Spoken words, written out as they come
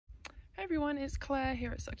Hi everyone, it's Claire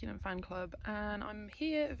here at Succulent Fan Club, and I'm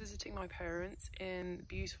here visiting my parents in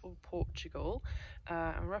beautiful Portugal.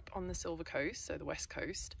 And we're up on the Silver Coast, so the west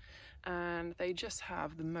coast, and they just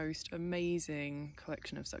have the most amazing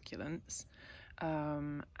collection of succulents.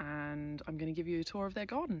 And I'm going to give you a tour of their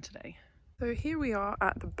garden today. So here we are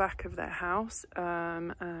at the back of their house,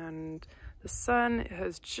 and the sun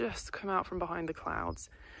has just come out from behind the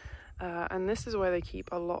clouds. And this is where they keep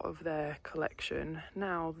a lot of their collection.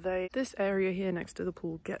 Now, this area here next to the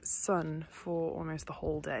pool gets sun for almost the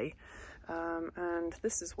whole day. And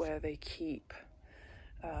this is where they keep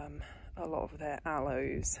a lot of their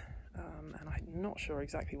aloes. And I'm not sure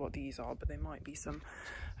exactly what these are, but they might be some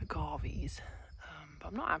agaves. But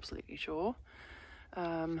I'm not absolutely sure.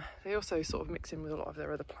 They also sort of mix in with a lot of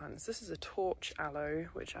their other plants. This is a torch aloe,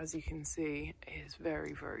 which, as you can see, is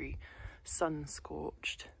very, very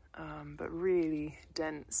sun-scorched. But really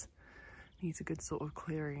dense, needs a good sort of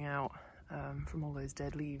clearing out from all those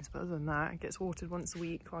dead leaves. But other than that, it gets watered once a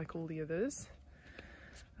week like all the others.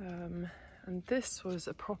 And this was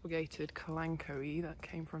a propagated kalanchoe that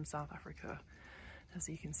came from South Africa. As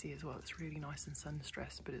you can see as well, it's really nice and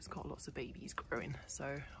sun-stressed, but it's got lots of babies growing.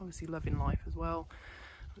 So obviously loving life as well,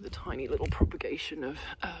 with a tiny little propagation of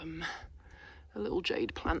a little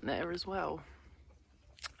jade plant there as well.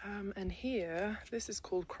 And here, this is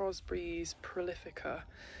called Cosbies Prolifica,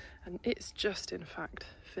 and it's just in fact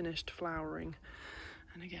finished flowering.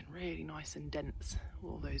 And again, really nice and dense,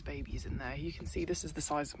 all those babies in there. You can see this is the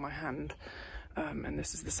size of my hand, and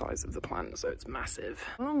this is the size of the plant, so it's massive.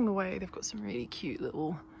 Along the way, they've got some really cute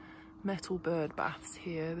little metal bird baths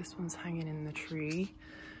here. This one's hanging in the tree,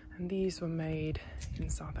 and these were made in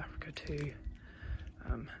South Africa too.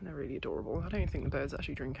 And they're really adorable. I don't think the birds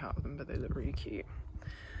actually drink out of them, but they look really cute.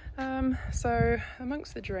 So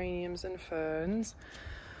amongst the geraniums and ferns,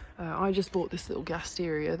 I just bought this little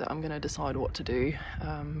gasteria that I'm going to decide what to do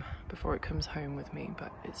before it comes home with me,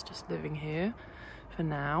 but it's just living here for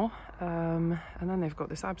now. And then they've got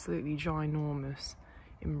this absolutely ginormous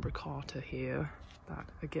Imbricata here that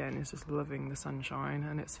again is just loving the sunshine,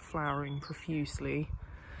 and it's flowering profusely.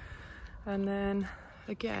 And then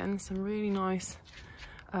again, some really nice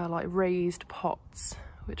like raised pots,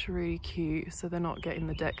 which are really cute, so they're not getting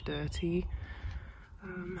the deck dirty.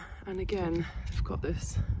 And again, I've got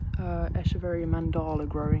this Echeveria Mandala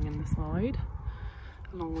growing in the side,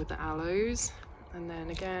 along with the aloes. And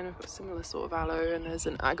then again, I've got a similar sort of aloe, and there's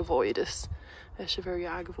an Echeveria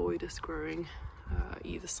Mandala growing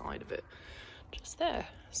either side of it, just there.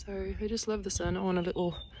 So they just love the sun. I want a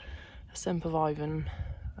little sempervivum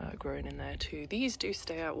growing in there too. These do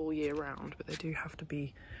stay out all year round, but they do have to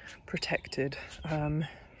be protected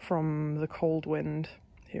from the cold wind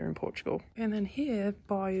here in Portugal. And then here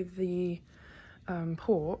by the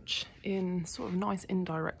porch, in sort of nice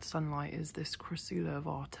indirect sunlight, is this Silver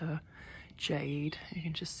Varieties jade. You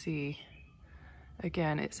can just see,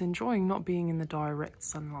 again, it's enjoying not being in the direct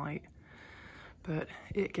sunlight, but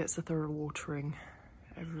it gets a thorough watering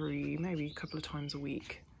maybe a couple of times a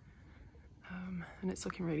week. And it's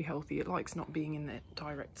looking really healthy. It likes not being in the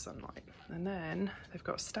direct sunlight. And then they've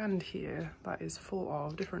got a stand here that is full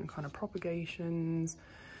of different kind of propagations.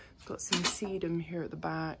 It's got some sedum here at the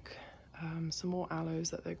back, some more aloes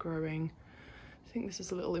that they're growing. I think this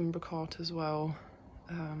is a little Imbricata as well.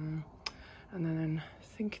 And then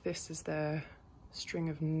I think this is their string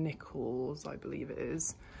of nickels, I believe it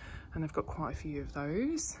is. And they've got quite a few of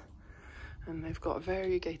those. And they've got a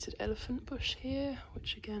variegated elephant bush here,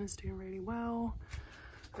 which again is doing really well.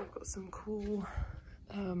 They've got some cool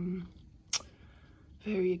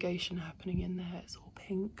variegation happening in there. It's all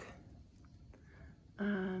pink.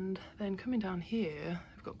 And then coming down here,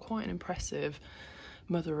 they've got quite an impressive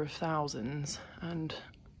mother of thousands, and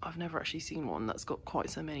I've never actually seen one that's got quite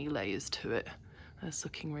so many layers to it. That's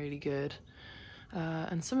looking really good.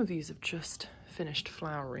 And some of these have just finished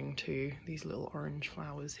flowering too, these little orange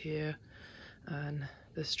flowers here. And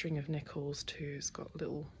the string of nickels too has got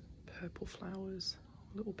little purple flowers,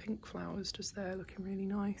 little pink flowers just there, looking really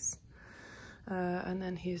nice. And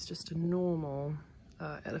then here's just a normal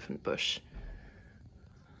elephant bush.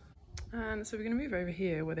 And so we're going to move over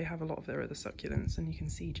here where they have a lot of their other succulents, and you can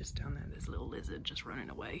see just down there there's a little lizard just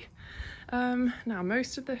running away. Now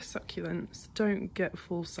most of their succulents don't get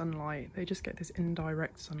full sunlight, they just get this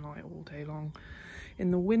indirect sunlight all day long.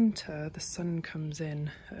 In the winter the sun comes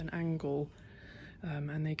in at an angle,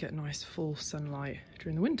 and they get nice full sunlight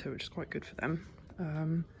during the winter, which is quite good for them.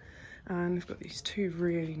 And we've got these two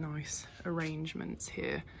really nice arrangements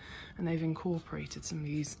here, and they've incorporated some of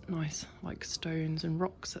these nice like stones and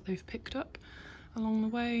rocks that they've picked up along the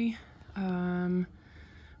way.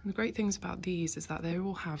 And the great things about these is that they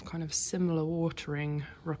all have kind of similar watering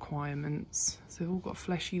requirements. So they've all got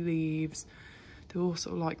fleshy leaves, they all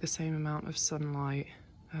sort of like the same amount of sunlight.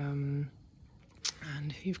 And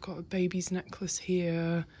you've got a baby's necklace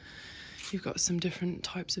here, you've got some different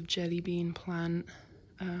types of jelly bean plant,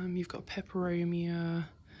 you've got peperomia,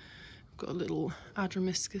 you've got a little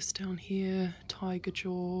adromiscus down here, tiger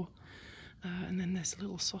jaw, and then there's a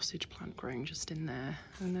little sausage plant growing just in there.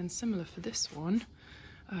 And then similar for this one,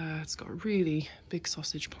 it's got a really big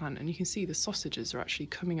sausage plant, and you can see the sausages are actually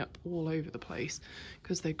coming up all over the place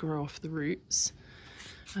because they grow off the roots.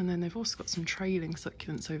 And then they've also got some trailing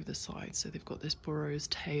succulents over the side. So they've got this burrow's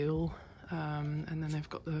tail, and then they've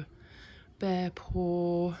got the bear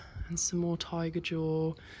paw and some more tiger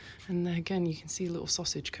jaw. And then again, you can see a little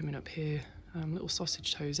sausage coming up here, little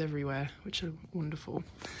sausage toes everywhere, which are wonderful.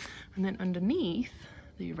 And then underneath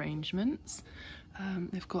the arrangements,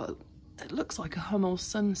 they've got, it looks like a Hummel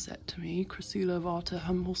sunset to me, Crassula vata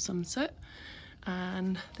Hummel sunset.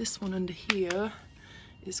 And this one under here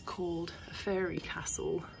is called a fairy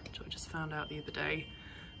castle, which I just found out the other day.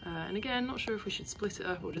 And again, not sure if we should split it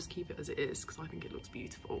up or just keep it as it is, because I think it looks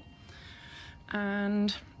beautiful.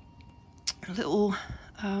 And a little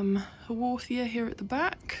Haworthia here at the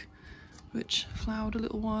back, which flowered a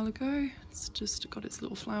little while ago. It's just got its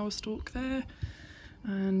little flower stalk there.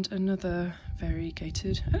 And another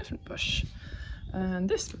variegated elephant bush. And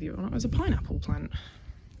this, believe it or not, is a pineapple plant.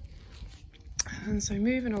 And so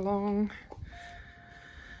moving along,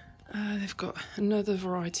 they've got another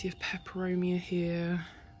variety of peperomia here.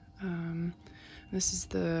 This is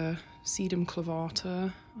the sedum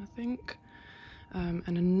clavata, I think. And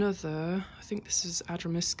another, I think this is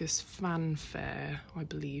Adromiscus fanfare, I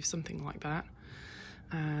believe, something like that.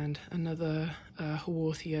 And another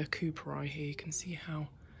Haworthia cooperi here. You can see how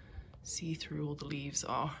see-through all the leaves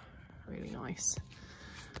are. Really nice.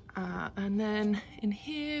 And then in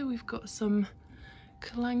here we've got some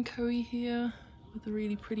Kalanchoe here with a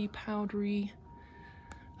really pretty powdery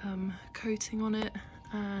coating on it.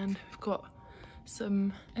 And we've got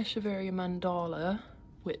some Echeveria Mandala,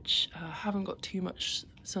 which haven't got too much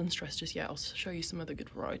sun stress just yet. I'll show you some other good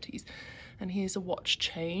varieties. And here's a watch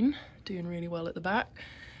chain, doing really well at the back.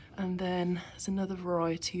 And then there's another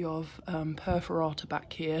variety of perforata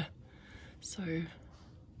back here. So,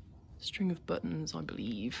 string of buttons, I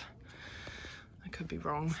believe. I could be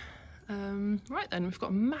wrong. Right then, we've got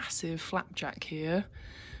a massive flapjack here,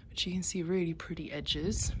 which you can see really pretty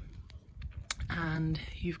edges. And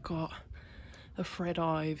you've got a Fred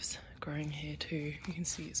Ives growing here too. You can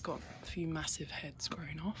see it's got a few massive heads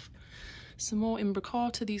growing off. Some more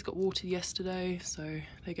Imbricata, these got watered yesterday, so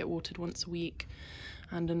they get watered once a week.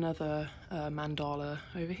 And another Mandala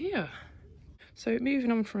over here. So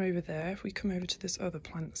moving on from over there, if we come over to this other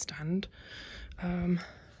plant stand, I'm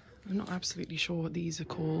not absolutely sure what these are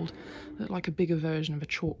called. They're like a bigger version of a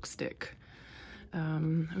chalk stick.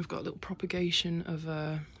 We've got a little propagation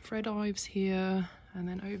of Fred Ives here, and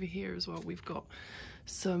then over here as well we've got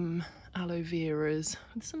some aloe veras,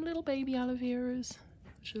 some little baby aloe veras,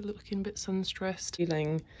 which are looking a bit sun-stressed.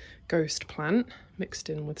 Healing ghost plant mixed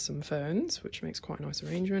in with some ferns, which makes quite a nice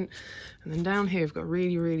arrangement. And then down here we've got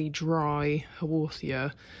really, really dry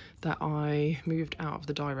Haworthia that I moved out of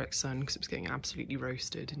the direct sun because it was getting absolutely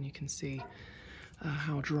roasted, and you can see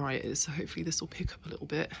how dry it is. So hopefully this will pick up a little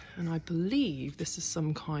bit. And I believe this is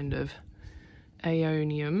some kind of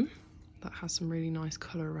aeonium that has some really nice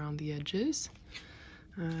colour around the edges.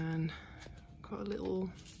 And got a little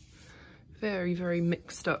very, very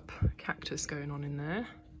mixed up cactus going on in there.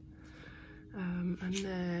 And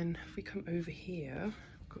then if we come over here,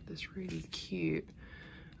 we've got this really cute,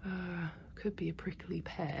 could be a prickly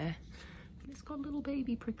pear. It's got a little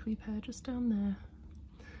baby prickly pear just down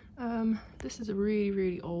there. This is a really,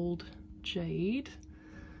 really old jade.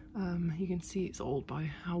 You can see it's old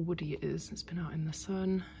by how woody it is. It's been out in the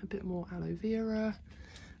sun. A bit more aloe vera.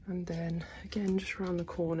 And then again, just around the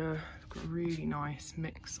corner, I've got a really nice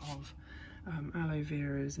mix of aloe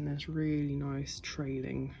veras, and there's really nice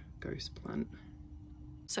trailing ghost plant.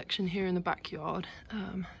 Section here in the backyard,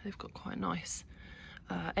 they've got quite a nice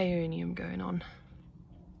aeonium going on.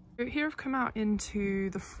 Here I've come out into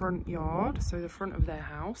the front yard, so the front of their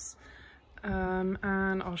house, and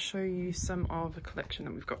I'll show you some of the collection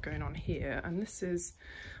that we've got going on here. And this is,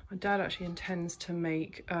 my dad actually intends to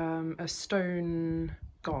make a stone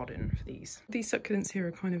garden for these. These succulents here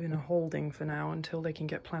are kind of in a holding for now until they can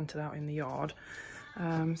get planted out in the yard.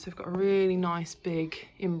 So we've got a really nice big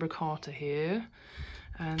Imbricata here,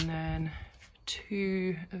 and then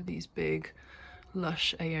two of these big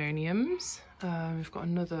lush aeoniums. We've got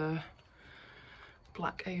another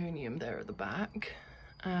black aeonium there at the back,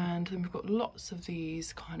 And then we've got lots of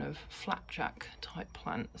these kind of flapjack type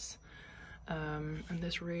plants. And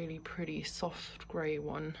this really pretty soft grey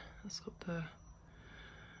one that's got the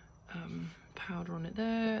powder on it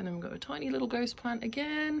there. And then we've got a tiny little ghost plant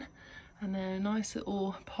again. And then a nice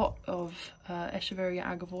little pot of Echeveria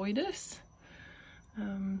Mandala.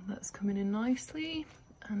 That's coming in nicely.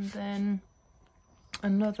 And then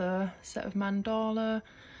another set of mandala.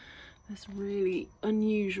 This really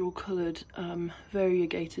unusual coloured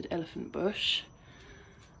variegated elephant bush.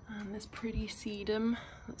 And this pretty sedum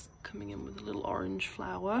that's coming in with a little orange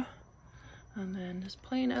flower. And then just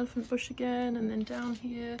plain elephant bush again. And then down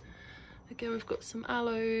here, again, we've got some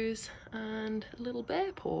aloes and a little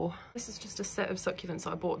bear paw. This is just a set of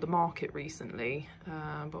succulents I bought at the market recently.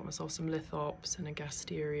 Bought myself some lithops and a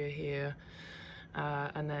gasteria here.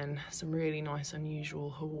 And then some really nice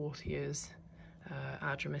unusual haworthias.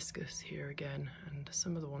 Adromiscus here again, and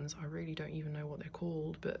some of the ones I really don't even know what they're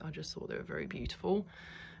called, but I just thought they were very beautiful.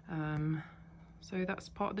 So that's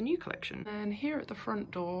part of the new collection. And here at the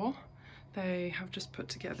front door they have just put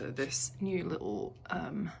together this new little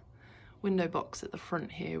window box at the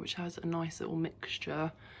front here, which has a nice little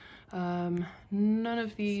mixture. None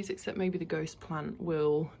of these, except maybe the ghost plant,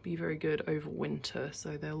 will be very good over winter,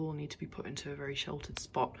 so they'll all need to be put into a very sheltered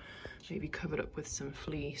spot, maybe covered up with some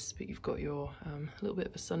fleece. But you've got your little bit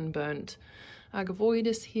of a sunburnt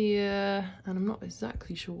agavoidus here, and I'm not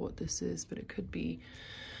exactly sure what this is, but it could be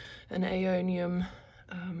an aeonium,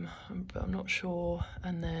 but I'm not sure.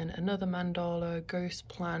 And then another mandala, ghost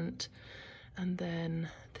plant, and then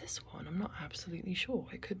this one, I'm not absolutely sure.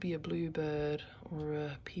 It could be a bluebird or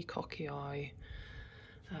a peacocky eye.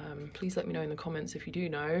 Please let me know in the comments if you do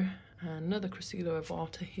know. And another Chrysula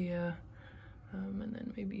ovata here, and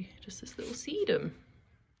then maybe just this little sedum.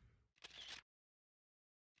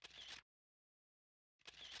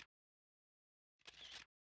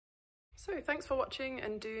 So thanks for watching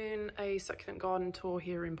and doing a succulent garden tour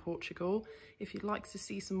here in Portugal. If you'd like to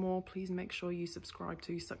see some more, please make sure you subscribe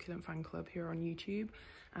to Succulent Fan Club here on YouTube,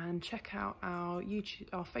 and check out our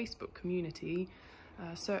Facebook community.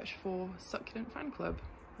 Search for Succulent Fan Club.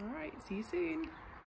 All right, see you soon.